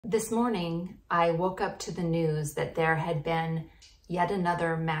This morning, I woke up to the news that there had been yet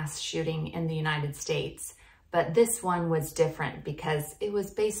another mass shooting in the United States, but this one was different because it was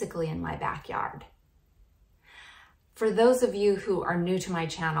basically in my backyard. For those of you who are new to my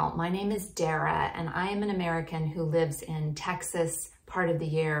channel, my name is Dara, and I am an American who lives in Texas part of the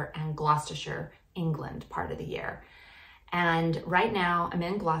year and Gloucestershire, England part of the year. And right now I'm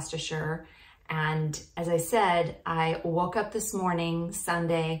in Gloucestershire. And as I said, I woke up this morning,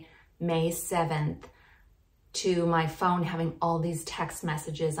 Sunday, May 7th, to my phone having all these text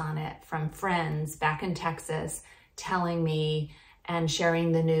messages on it from friends back in Texas telling me and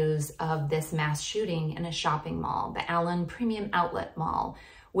sharing the news of this mass shooting in a shopping mall, the Allen Premium Outlet Mall,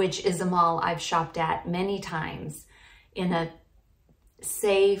 which is a mall I've shopped at many times in a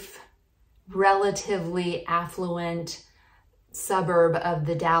safe, relatively affluent suburb of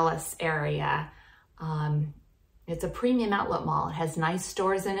the Dallas area. It's a premium outlet mall. It has nice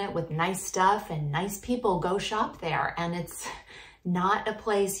stores in it with nice stuff, and nice people go shop there. And it's not a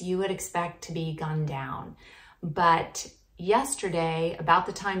place you would expect to be gunned down. But yesterday, about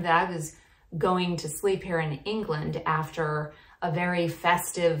the time that I was going to sleep here in England after a very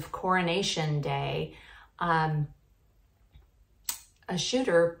festive coronation day, a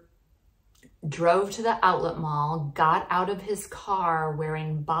shooter drove to the outlet mall, got out of his car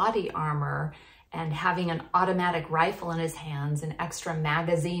wearing body armor and having an automatic rifle in his hands and extra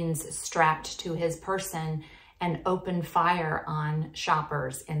magazines strapped to his person, and opened fire on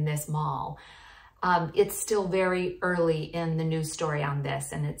shoppers in this mall. It's still very early in the news story on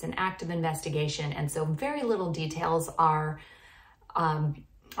this, and it's an active investigation, and so very little details are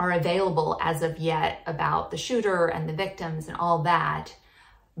available as of yet about the shooter and the victims and all that.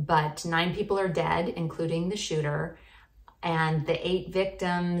 But 9 people are dead, including the shooter, and the 8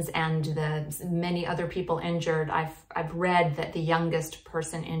 victims and the many other people injured. I've read that the youngest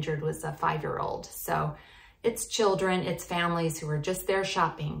person injured was a 5-year-old. So it's children, it's families who are just there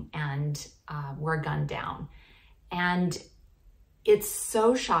shopping and were gunned down. And it's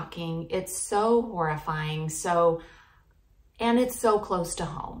so shocking, it's so horrifying, and it's so close to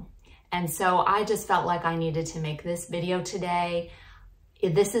home. And so I just felt like I needed to make this video today.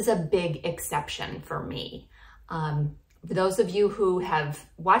 This is a big exception for me. For those of you who have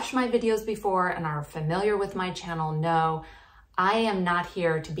watched my videos before and are familiar with my channel know I am not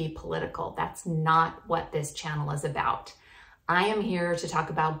here to be political. That's not what this channel is about. I am here to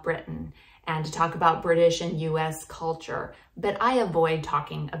talk about Britain and to talk about British and US culture, but I avoid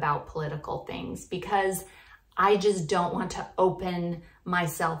talking about political things because I just don't want to open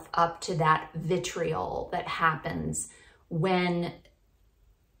myself up to that vitriol that happens when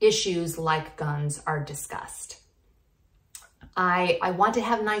issues like guns are discussed. I want to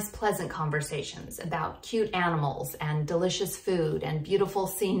have nice, pleasant conversations about cute animals and delicious food and beautiful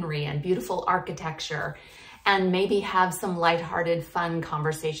scenery and beautiful architecture, and maybe have some lighthearted, fun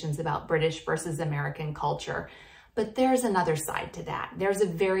conversations about British versus American culture. But there's another side to that. There's a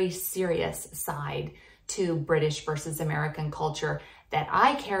very serious side to British versus American culture that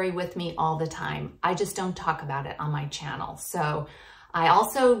I carry with me all the time. I just don't talk about it on my channel. So I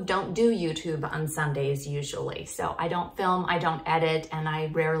also don't do YouTube on Sundays usually. So I don't film, I don't edit, and I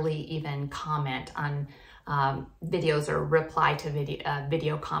rarely even comment on videos or reply to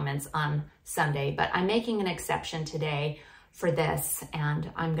video comments on Sunday. But I'm making an exception today for this, and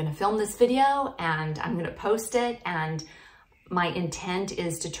I'm gonna film this video and I'm gonna post it, and my intent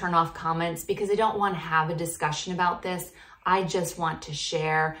is to turn off comments because I don't want to have a discussion about this. I just want to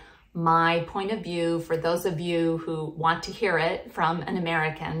share my point of view for those of you who want to hear it from an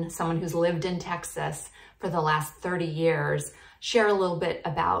American, someone who's lived in Texas for the last 30 years, share a little bit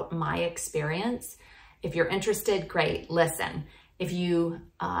about my experience. If you're interested, great, listen. If you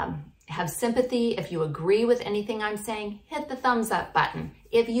have sympathy, if you agree with anything I'm saying, hit the thumbs up button.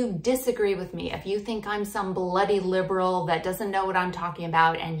 If you disagree with me, if you think I'm some bloody liberal that doesn't know what I'm talking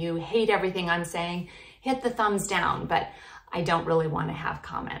about and you hate everything I'm saying, hit the thumbs down. But I don't really want to have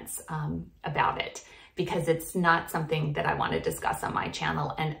comments about it because it's not something that I want to discuss on my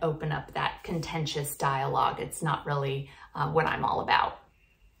channel and open up that contentious dialogue. It's not really what I'm all about.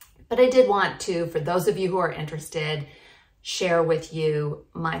 But I did want to, for those of you who are interested, share with you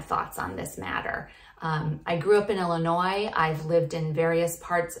my thoughts on this matter. I grew up in Illinois. I've lived in various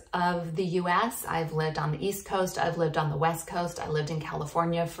parts of the US. I've lived on the East Coast. I've lived on the West Coast. I lived in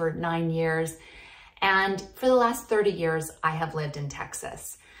California for 9 years. And for the last 30 years, I have lived in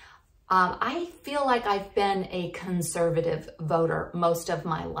Texas. I feel like I've been a conservative voter most of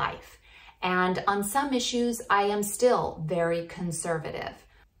my life. And on some issues, I am still very conservative.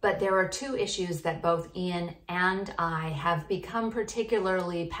 But there are two issues that both Ian and I have become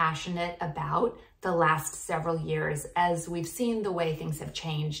particularly passionate about the last several years as we've seen the way things have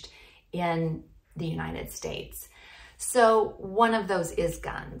changed in the United States. So one of those is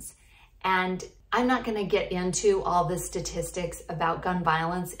guns. And I'm not going to get into all the statistics about gun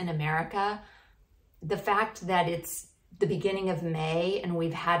violence in America. The fact that it's the beginning of May and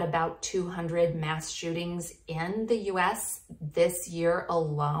we've had about 200 mass shootings in the US this year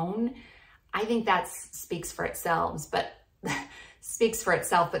alone, I think that speaks for itself, but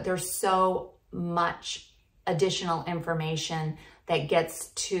there's so much additional information that gets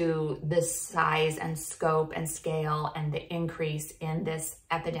to the size and scope and scale and the increase in this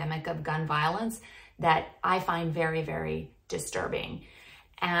epidemic of gun violence that I find very, very disturbing.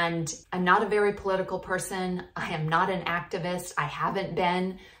 And I'm not a very political person. I am not an activist. I haven't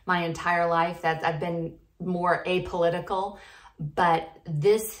been my entire life. I've been more apolitical, but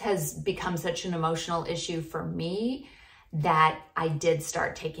this has become such an emotional issue for me that I did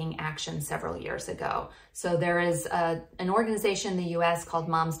start taking action several years ago. So there is an organization in the US called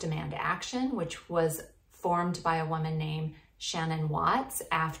Moms Demand Action, which was formed by a woman named Shannon Watts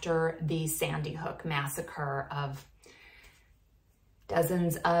after the Sandy Hook massacre of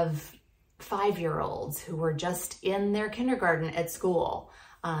dozens of 5-year-olds who were just in their kindergarten at school.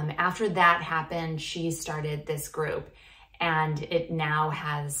 After that happened, she started this group, and it now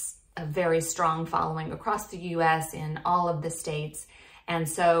has a very strong following across the US in all of the states. And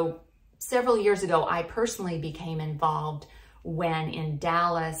so several years ago, I personally became involved when in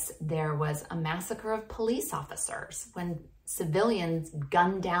Dallas, there was a massacre of police officers, when civilians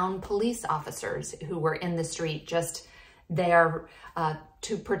gunned down police officers who were in the street just there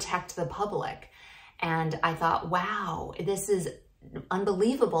to protect the public. And I thought, wow, this is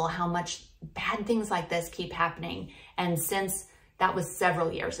unbelievable how much bad things like this keep happening. And since that was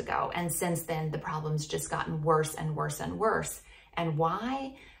several years ago, and since then the problem's just gotten worse and worse and worse. And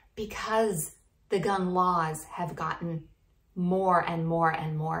why? Because the gun laws have gotten more and more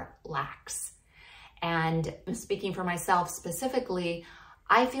and more lax. And speaking for myself specifically,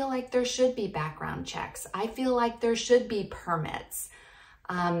 I feel like there should be background checks. I feel like there should be permits.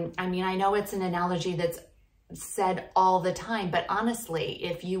 I mean, I know it's an analogy that's said all the time, but honestly,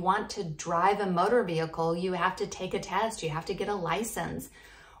 if you want to drive a motor vehicle, you have to take a test, you have to get a license.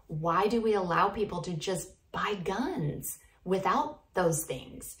 Why do we allow people to just buy guns without those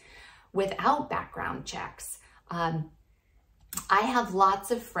things, without background checks? I have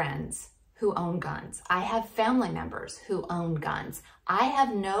lots of friends who own guns. I have family members who own guns. I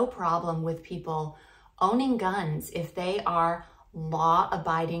have no problem with people owning guns if they are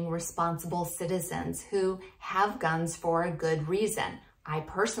law-abiding, responsible citizens who have guns for a good reason. I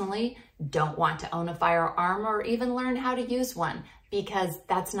personally don't want to own a firearm or even learn how to use one because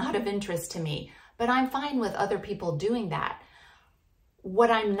that's not of interest to me, but I'm fine with other people doing that.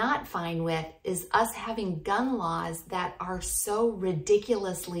 What I'm not fine with is us having gun laws that are so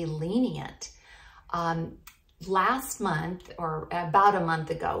ridiculously lenient. Last month, or about a month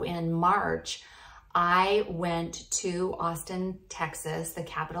ago in March, I went to Austin, Texas, the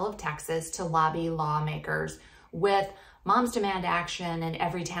capital of Texas, to lobby lawmakers with Moms Demand Action and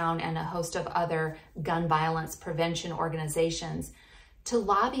Everytown and a host of other gun violence prevention organizations to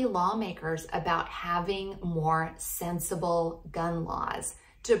lobby lawmakers about having more sensible gun laws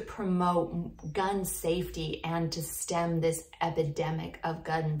to promote gun safety and to stem this epidemic of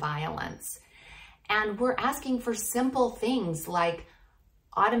gun violence. And we're asking for simple things like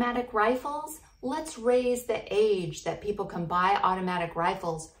automatic rifles. Let's raise the age that people can buy automatic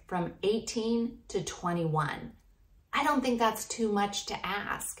rifles from 18 to 21. I don't think that's too much to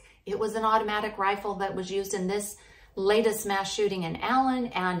ask. It was an automatic rifle that was used in this latest mass shooting in Allen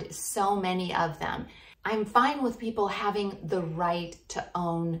and so many of them. I'm fine with people having the right to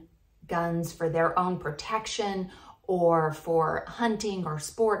own guns for their own protection or for hunting or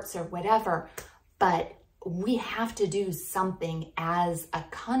sports or whatever, but we have to do something as a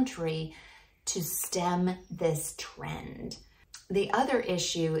country to stem this trend. The other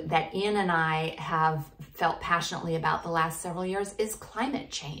issue that Ian and I have felt passionately about the last several years is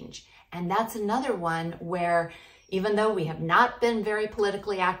climate change. And that's another one where even though we have not been very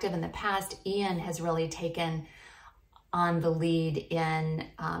politically active in the past, Ian has really taken on the lead in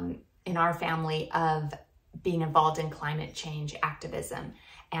our family of being involved in climate change activism.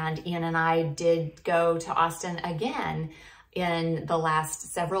 And Ian and I did go to Austin again in the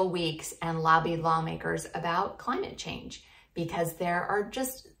last several weeks and lobby lawmakers about climate change, because there are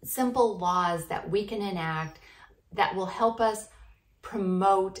just simple laws that we can enact that will help us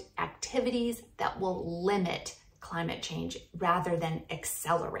promote activities that will limit climate change rather than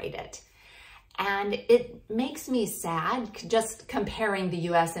accelerate it. And it makes me sad, just comparing the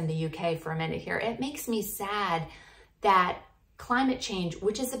US and the UK for a minute here, it makes me sad that climate change,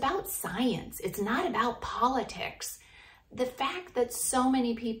 which is about science, it's not about politics. The fact that so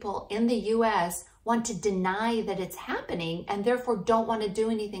many people in the US want to deny that it's happening and therefore don't want to do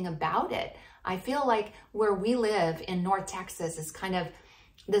anything about it. I feel like where we live in North Texas is kind of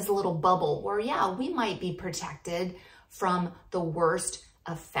this little bubble where, yeah, we might be protected from the worst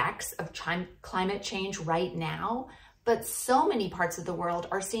effects of climate change right now, but so many parts of the world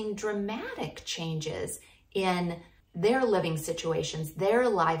are seeing dramatic changes in their living situations, their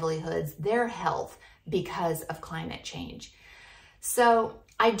livelihoods, their health because of climate change. So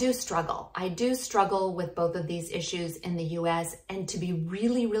I do struggle. I do struggle with both of these issues in the US. And to be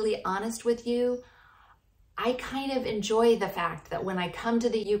really, really honest with you, I kind of enjoy the fact that when I come to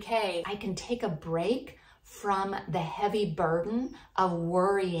the UK, I can take a break from the heavy burden of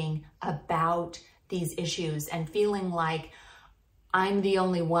worrying about these issues and feeling like I'm the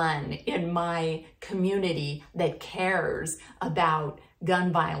only one in my community that cares about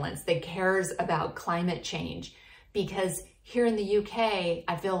gun violence, that cares about climate change. Because here in the UK,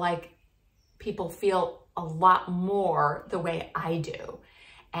 I feel like people feel a lot more the way I do.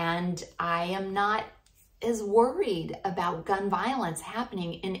 And I am not as worried about gun violence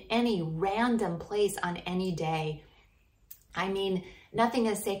happening in any random place on any day. I mean, nothing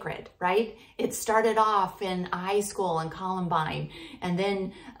is sacred, right? It started off in a high school in Columbine, and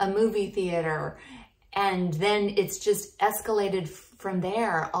then a movie theater, and then it's just escalated from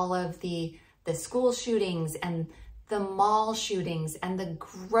there. All of the school shootings and the mall shootings and the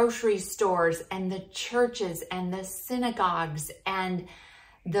grocery stores and the churches and the synagogues and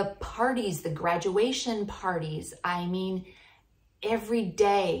the parties, the graduation parties. I mean, every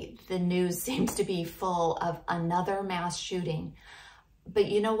day the news seems to be full of another mass shooting.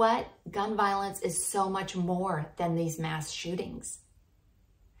 But you know what? Gun violence is so much more than these mass shootings.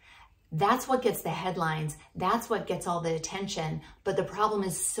 That's what gets the headlines. That's what gets all the attention. But the problem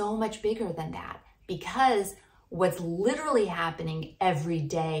is so much bigger than that, because what's literally happening every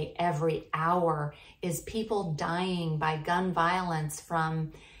day, every hour, is people dying by gun violence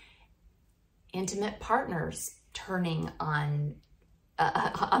from intimate partners turning on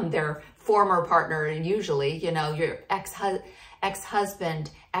their former partner, usually, you know, your ex-husband,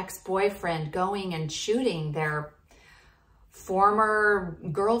 ex-boyfriend going and shooting their former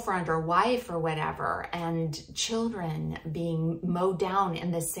girlfriend or wife or whatever, and children being mowed down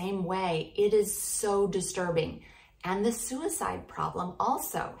in the same way. It is so disturbing. And the suicide problem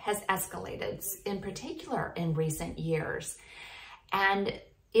also has escalated, in particular in recent years. And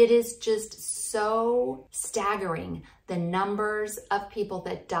it is just so staggering, the numbers of people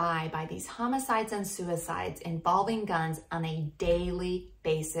that die by these homicides and suicides involving guns on a daily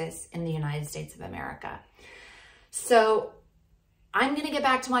basis in the United States of America. So I'm going to get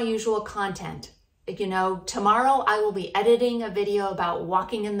back to my usual content. You know, tomorrow I will be editing a video about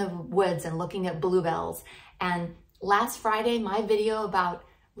walking in the woods and looking at bluebells. And last Friday, my video about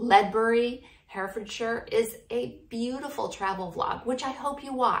Ledbury, Herefordshire, is a beautiful travel vlog, which I hope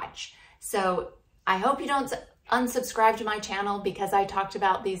you watch. So I hope you don't unsubscribe to my channel because I talked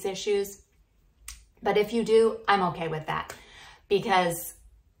about these issues. But if you do, I'm okay with that, because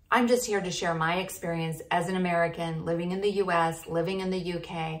I'm just here to share my experience as an American living in the US, living in the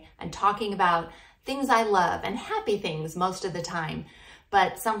UK, and talking about things I love and happy things most of the time.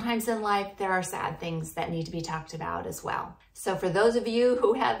 But sometimes in life, there are sad things that need to be talked about as well. So for those of you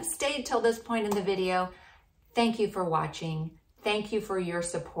who have stayed till this point in the video, thank you for watching. Thank you for your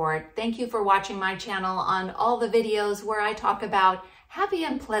support. Thank you for watching my channel on all the videos where I talk about happy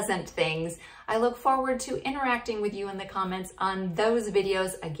and pleasant things. I look forward to interacting with you in the comments on those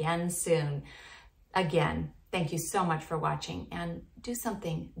videos again soon. Again, thank you so much for watching, and do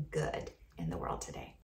something good in the world today.